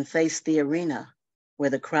 and faced the arena where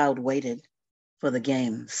the crowd waited for the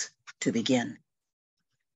games to begin.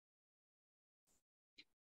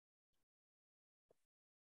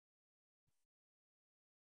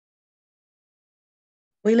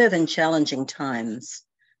 We live in challenging times.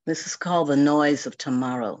 This is called the noise of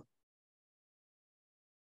tomorrow.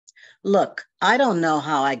 Look, I don't know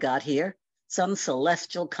how I got here. Some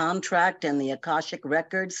celestial contract in the Akashic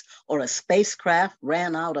records, or a spacecraft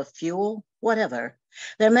ran out of fuel, whatever.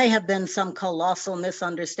 There may have been some colossal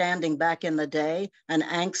misunderstanding back in the day, an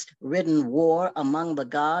angst-ridden war among the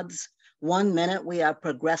gods. 1 minute we are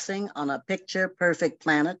progressing on a picture-perfect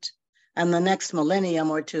planet, and the next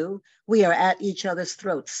millennium or two, we are at each other's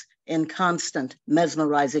throats in constant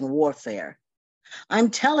mesmerizing warfare. I'm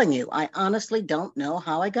telling you, I honestly don't know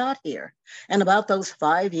how I got here. And about those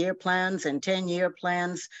 5-year plans and 10-year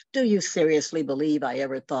plans, do you seriously believe I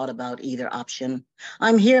ever thought about either option?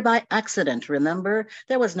 I'm here by accident, remember?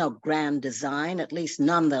 There was no grand design, at least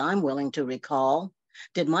none that I'm willing to recall.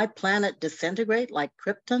 Did my planet disintegrate like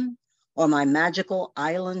Krypton? Or my magical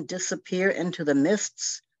island disappear into the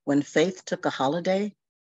mists when faith took a holiday?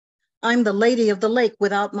 I'm the lady of the lake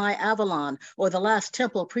without my Avalon, or the last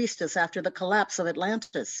temple priestess after the collapse of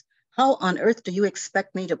Atlantis. How on earth do you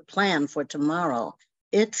expect me to plan for tomorrow?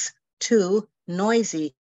 It's too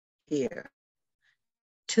noisy here.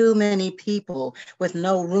 Too many people with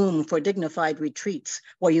no room for dignified retreats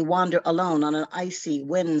where you wander alone on an icy,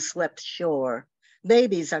 wind-swept shore.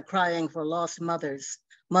 Babies are crying for lost mothers.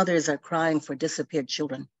 Mothers are crying for disappeared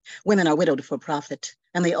children. Women are widowed for profit,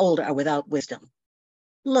 and the old are without wisdom.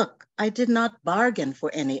 Look, I did not bargain for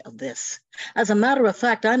any of this. As a matter of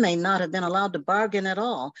fact, I may not have been allowed to bargain at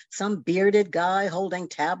all. Some bearded guy holding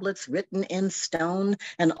tablets written in stone,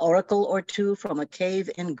 an oracle or two from a cave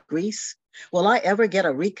in Greece. Will I ever get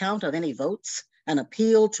a recount of any votes, an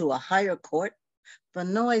appeal to a higher court? The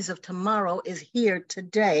noise of tomorrow is here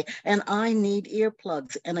today, and I need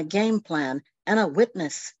earplugs and a game plan and a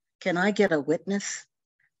witness. Can I get a witness?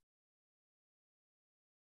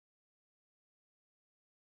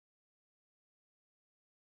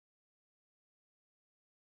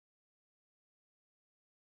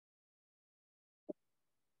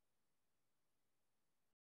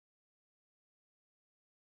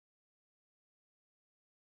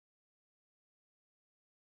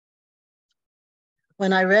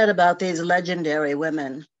 When I read about these legendary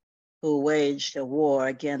women who waged a war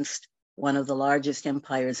against one of the largest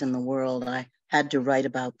empires in the world, I had to write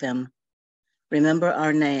about them. Remember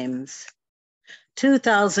our names.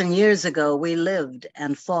 2,000 years ago, we lived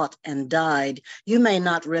and fought and died. You may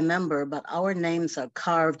not remember, but our names are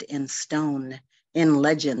carved in stone, in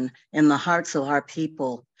legend, in the hearts of our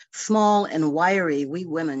people. Small and wiry, we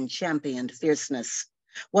women championed fierceness.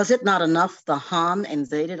 Was it not enough the Han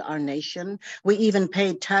invaded our nation? We even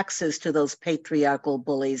paid taxes to those patriarchal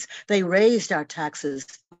bullies. They raised our taxes.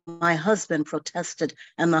 My husband protested,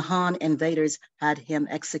 and the Han invaders had him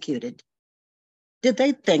executed. Did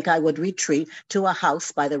they think I would retreat to a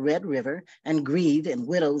house by the Red River and grieve in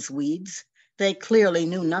widow's weeds? They clearly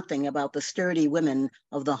knew nothing about the sturdy women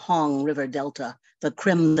of the Hong River Delta, the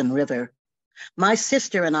Crimson River. My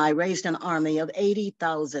sister and I raised an army of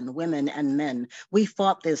 80,000 women and men. We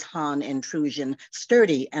fought this Han intrusion,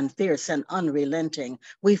 sturdy and fierce and unrelenting.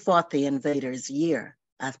 We fought the invaders year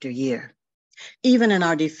after year. Even in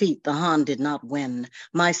our defeat, the Han did not win.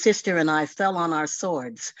 My sister and I fell on our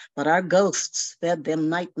swords, but our ghosts fed them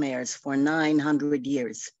nightmares for 900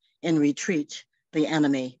 years. In retreat, the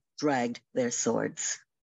enemy dragged their swords.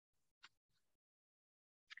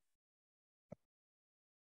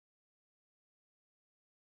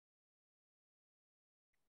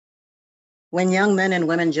 When young men and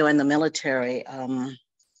women join the military,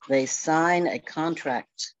 they sign a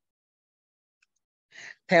contract.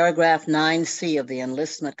 Paragraph 9C of the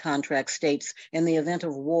enlistment contract states, in the event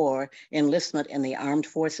of war, enlistment in the armed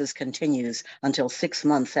forces continues until 6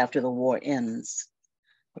 months after the war ends.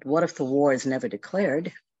 But what if the war is never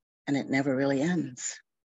declared and it never really ends?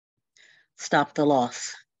 Stop the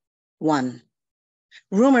loss. 1.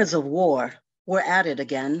 Rumors of war were added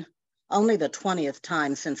again. Only the 20th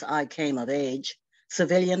time since I came of age.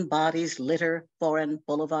 Civilian bodies litter foreign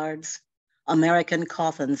boulevards. American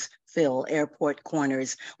coffins fill airport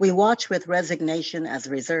corners. We watch with resignation as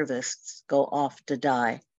reservists go off to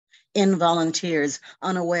die. Involunteers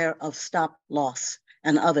unaware of stop loss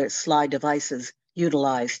and other sly devices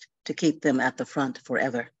utilized to keep them at the front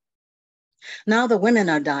forever. Now the women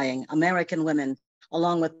are dying, American women,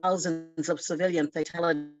 along with thousands of civilian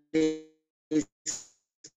fatalities,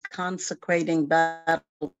 consecrating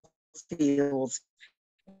battlefields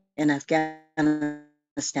in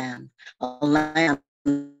Afghanistan, a land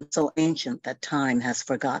so ancient that time has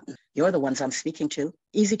forgotten. You're the ones I'm speaking to.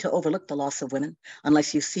 Easy to overlook the loss of women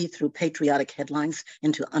unless you see through patriotic headlines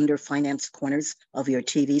into underfinanced corners of your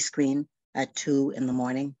TV screen at 2 in the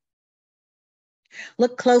morning.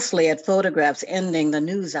 Look closely at photographs ending the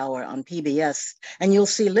news hour on PBS, and you'll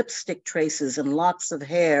see lipstick traces and locks of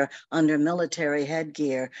hair under military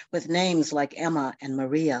headgear with names like Emma and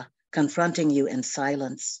Maria confronting you in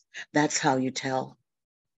silence. That's how you tell.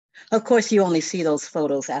 Of course, you only see those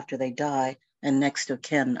photos after they die and next of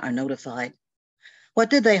kin are notified. What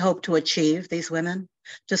did they hope to achieve, these women?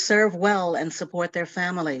 To serve well and support their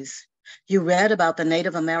families. You read about the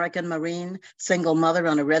Native American Marine, single mother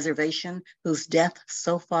on a reservation whose death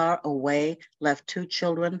so far away left 2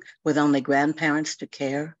 children with only grandparents to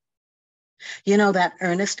care. You know that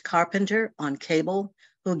earnest carpenter on cable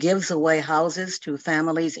who gives away houses to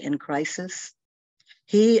families in crisis?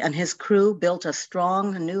 He and his crew built a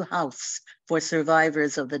strong new house for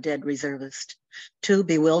survivors of the dead reservist, 2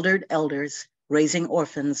 bewildered elders raising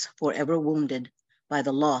orphans forever wounded by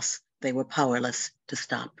the loss they were powerless to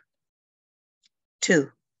stop.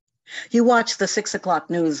 2, you watch the 6 o'clock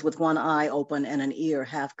news with one eye open and an ear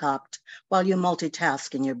half cocked while you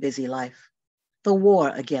multitask in your busy life. The war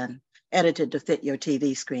again, edited to fit your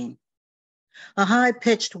TV screen. A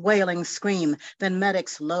high-pitched wailing scream, then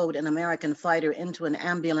medics load an American fighter into an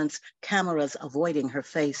ambulance, cameras avoiding her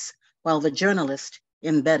face, while the journalist,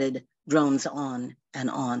 embedded, drones on and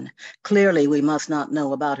on. Clearly, we must not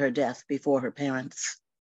know about her death before her parents.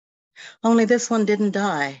 Only this one didn't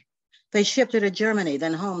die. They shipped her to Germany,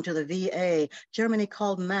 then home to the VA. Germany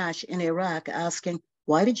called MASH in Iraq, asking,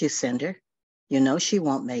 "Why did you send her? You know she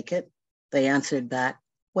won't make it." They answered back,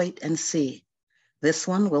 "Wait and see. This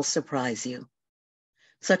one will surprise you."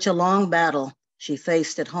 Such a long battle she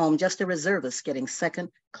faced at home, just a reservist getting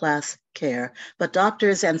second-class care. But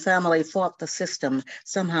doctors and family fought the system.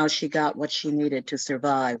 Somehow she got what she needed to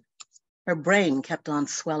survive. Her brain kept on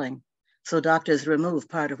swelling, so doctors removed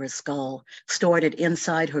part of her skull, stored it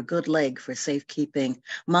inside her good leg for safekeeping.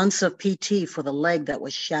 Months of PT for the leg that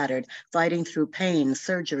was shattered, fighting through pain,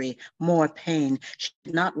 surgery, more pain. She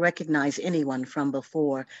did not recognize anyone from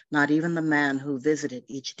before, not even the man who visited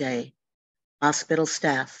each day. Hospital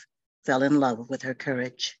staff fell in love with her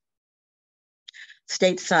courage.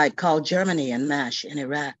 Stateside called Germany and MASH in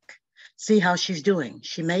Iraq. "See how she's doing.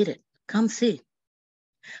 She made it. Come see."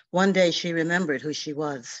 One day she remembered who she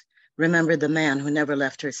was, remembered the man who never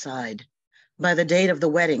left her side. By the date of the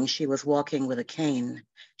wedding, she was walking with a cane.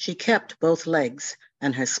 She kept both legs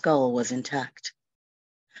and her skull was intact.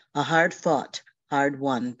 A hard-fought,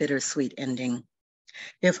 hard-won, bittersweet ending.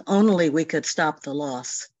 If only we could stop the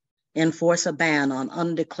loss, enforce a ban on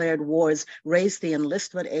undeclared wars, raise the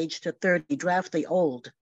enlistment age to 30, draft the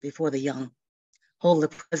old before the young, hold the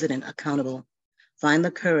president accountable, find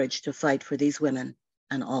the courage to fight for these women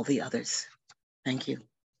and all the others. Thank you.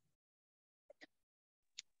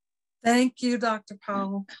 Thank you, Dr.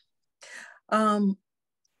 Powell.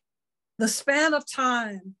 The span of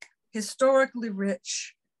time, historically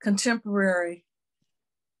rich, contemporary,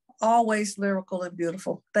 always lyrical and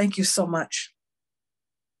beautiful. Thank you so much.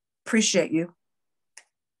 Appreciate you.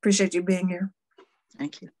 Appreciate you being here.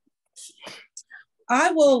 Thank you.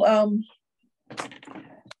 I will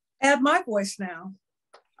add my voice now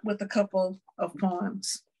with a couple of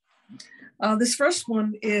poems. This first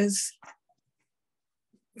one is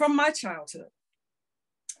from my childhood.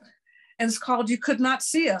 And it's called "You Could Not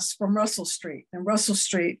See Us" from Russell Street. And Russell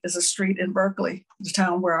Street is a street in Berkeley, the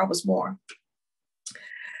town where I was born.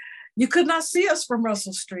 You could not see us from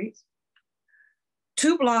Russell Street.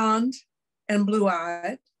 2 blonde and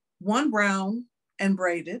blue-eyed, 1 brown and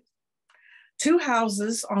braided, 2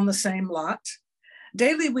 houses on the same lot.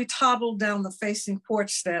 Daily we toddled down the facing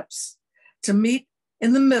porch steps to meet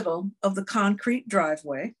in the middle of the concrete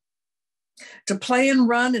driveway, to play and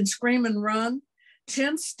run and scream and run,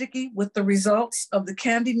 chin sticky with the results of the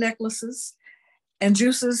candy necklaces and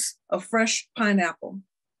juices of fresh pineapple.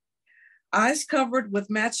 Eyes covered with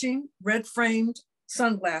matching red-framed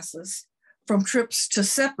sunglasses from trips to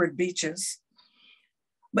separate beaches.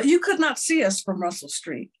 But you could not see us from Russell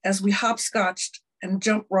Street as we hopscotched and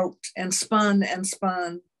jump roped and spun and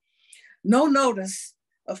spun. No notice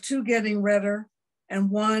of 2 getting redder and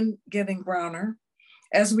 1 getting browner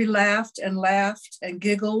as we laughed and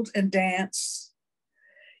giggled and danced,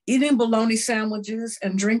 eating bologna sandwiches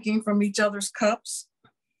and drinking from each other's cups,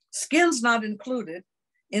 skins not included,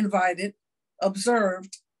 invited,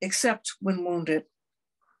 observed, except when wounded.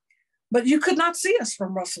 But you could not see us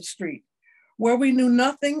from Russell Street, where we knew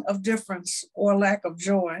nothing of difference or lack of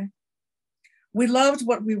joy. We loved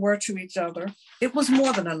what we were to each other. It was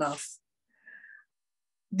more than enough.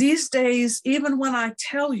 These days, even when I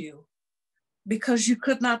tell you, because you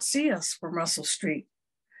could not see us from Russell Street,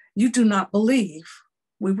 you do not believe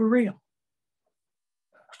we were real.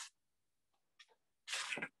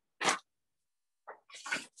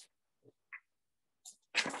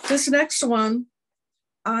 This next one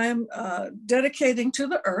I'm dedicating to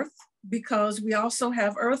the earth because we also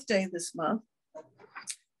have Earth Day this month,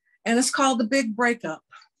 and it's called The Big Breakup.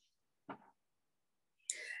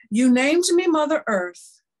 You named me Mother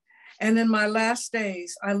Earth, and in my last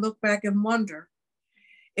days, I look back and wonder,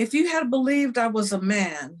 if you had believed I was a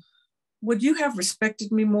man, would you have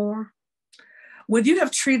respected me more? Would you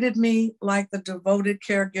have treated me like the devoted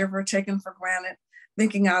caregiver taken for granted,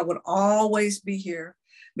 thinking I would always be here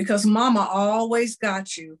because mama always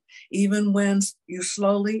got you, even when you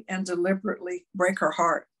slowly and deliberately break her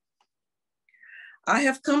heart? I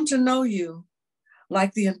have come to know you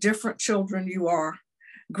like the indifferent children you are,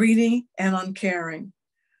 greedy and uncaring,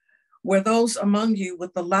 where those among you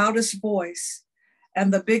with the loudest voice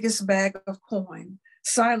and the biggest bag of coin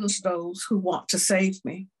silence those who want to save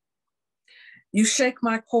me. You shake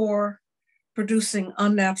my core, producing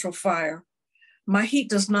unnatural fire. My heat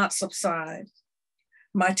does not subside.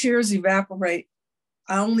 My tears evaporate.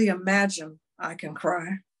 I only imagine I can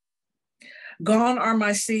cry. Gone are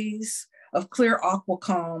my seas of clear aqua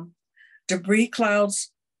calm, debris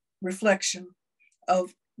clouds reflection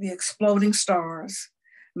of the exploding stars,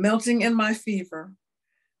 melting in my fever,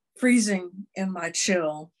 freezing in my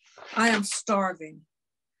chill. I am starving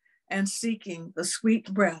and seeking the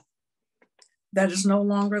sweet breath that is no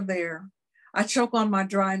longer there. I choke on my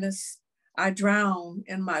dryness. I drown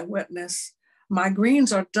in my wetness. My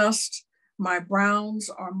greens are dust. My browns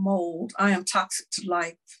are mold. I am toxic to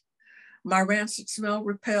life. My rancid smell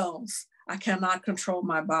repels. I cannot control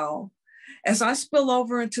my bowel. As I spill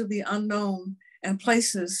over into the unknown and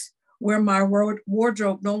places where my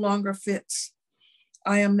wardrobe no longer fits,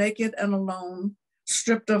 I am naked and alone,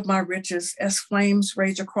 stripped of my riches as flames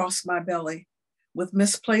rage across my belly, with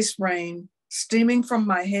misplaced rain steaming from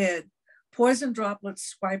my head. Poison droplets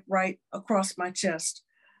swipe right across my chest,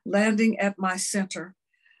 landing at my center.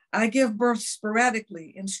 I give birth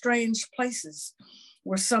sporadically in strange places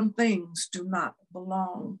where some things do not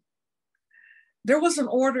belong. There was an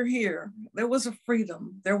order here. There was a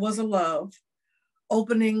freedom. There was a love.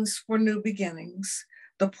 Openings for new beginnings.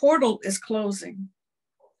 The portal is closing.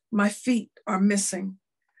 My feet are missing.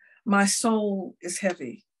 My soul is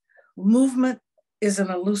heavy. Movement is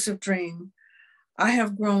an elusive dream. I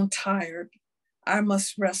have grown tired. I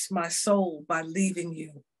must rest my soul by leaving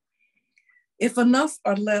you. If enough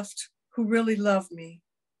are left who really love me,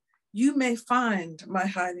 you may find my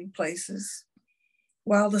hiding places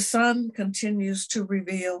while the sun continues to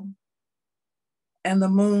reveal and the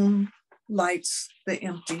moon lights the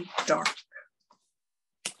empty dark.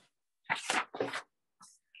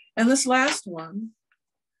 And this last one,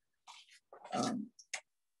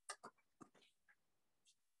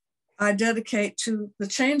 I dedicate to the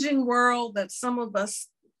changing world that some of us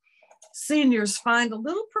seniors find a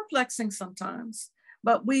little perplexing sometimes,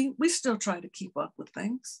 but we still try to keep up with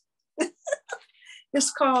things.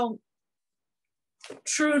 It's called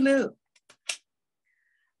True New.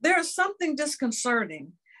 There is something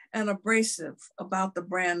disconcerting and abrasive about the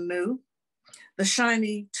brand new, the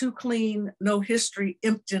shiny, too clean, no history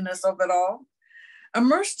emptiness of it all.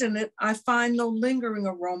 Immersed in it, I find no lingering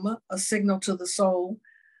aroma, a signal to the soul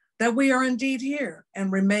that we are indeed here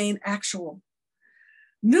and remain actual.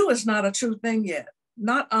 New is not a true thing yet,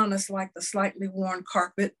 not honest like the slightly worn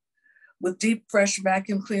carpet with deep, fresh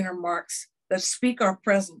vacuum cleaner marks that speak our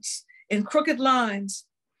presence in crooked lines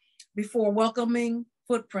before welcoming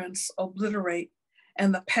footprints obliterate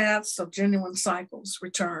and the paths of genuine cycles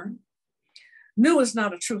return. New is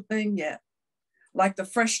not a true thing yet, like the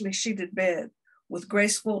freshly sheeted bed with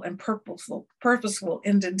graceful and purposeful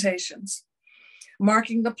indentations,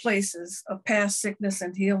 marking the places of past sickness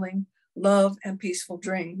and healing, love and peaceful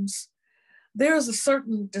dreams. There is a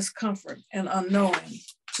certain discomfort and unknowing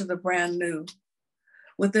to the brand new,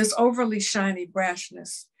 with this overly shiny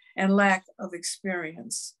brashness and lack of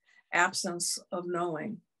experience, absence of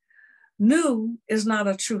knowing. New is not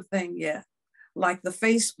a true thing yet, like the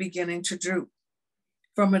face beginning to droop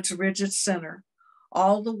from its rigid center,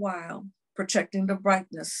 all the while protecting the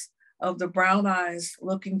brightness of the brown eyes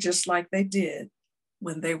looking just like they did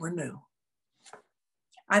when they were new.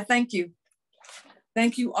 I thank you.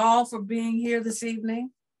 Thank you all for being here this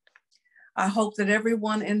evening. I hope that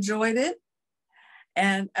everyone enjoyed it.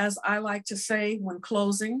 And as I like to say when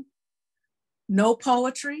closing, no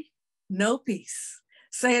poetry, no peace.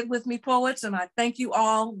 Say it with me, poets, and I thank you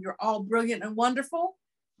all. You're all brilliant and wonderful.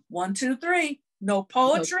 1, 2, 3. No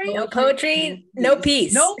poetry. No poetry, no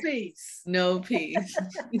peace. No peace. No peace.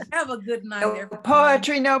 Have a good night, No everyone.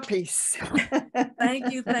 poetry, no peace.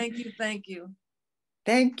 Thank you, thank you, thank you.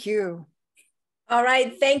 Thank you. All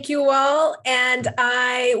right, thank you all. And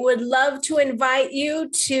I would love to invite you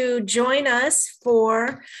to join us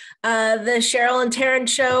for the Sheryl and Taryn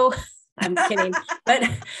show. I'm kidding, but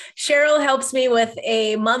Sheryl helps me with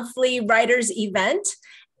a monthly writers event.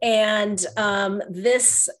 And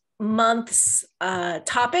this month's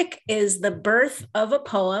topic is the birth of a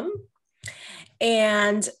poem.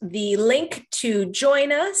 And the link to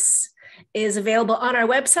join us is available on our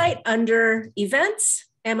website under events,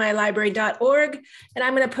 milibrary.org. And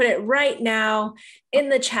I'm going to put it right now in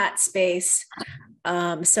the chat space.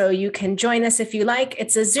 So you can join us if you like.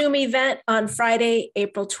 It's a Zoom event on Friday,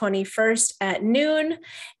 April 21st at noon.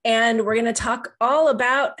 And we're going to talk all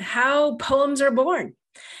about how poems are born.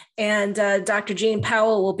 And Dr. Jeanne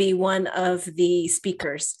Powell will be one of the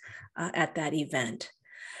speakers at that event.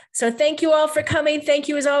 So thank you all for coming. Thank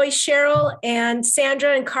you as always, Sheryl and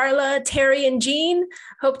Sandra and Karla, Terry and Jeanne.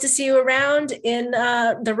 Hope to see you around in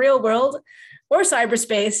the real world or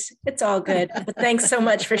cyberspace. It's all good. But thanks so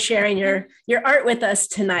much for sharing your art with us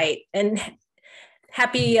tonight. And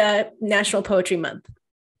happy National Poetry Month.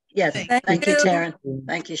 Yes, thank you, Taryn.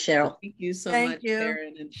 Thank you, Sheryl. Thank you so much,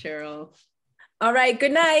 Taryn and Sheryl. All right,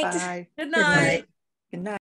 good night. Bye. Good night. Good night.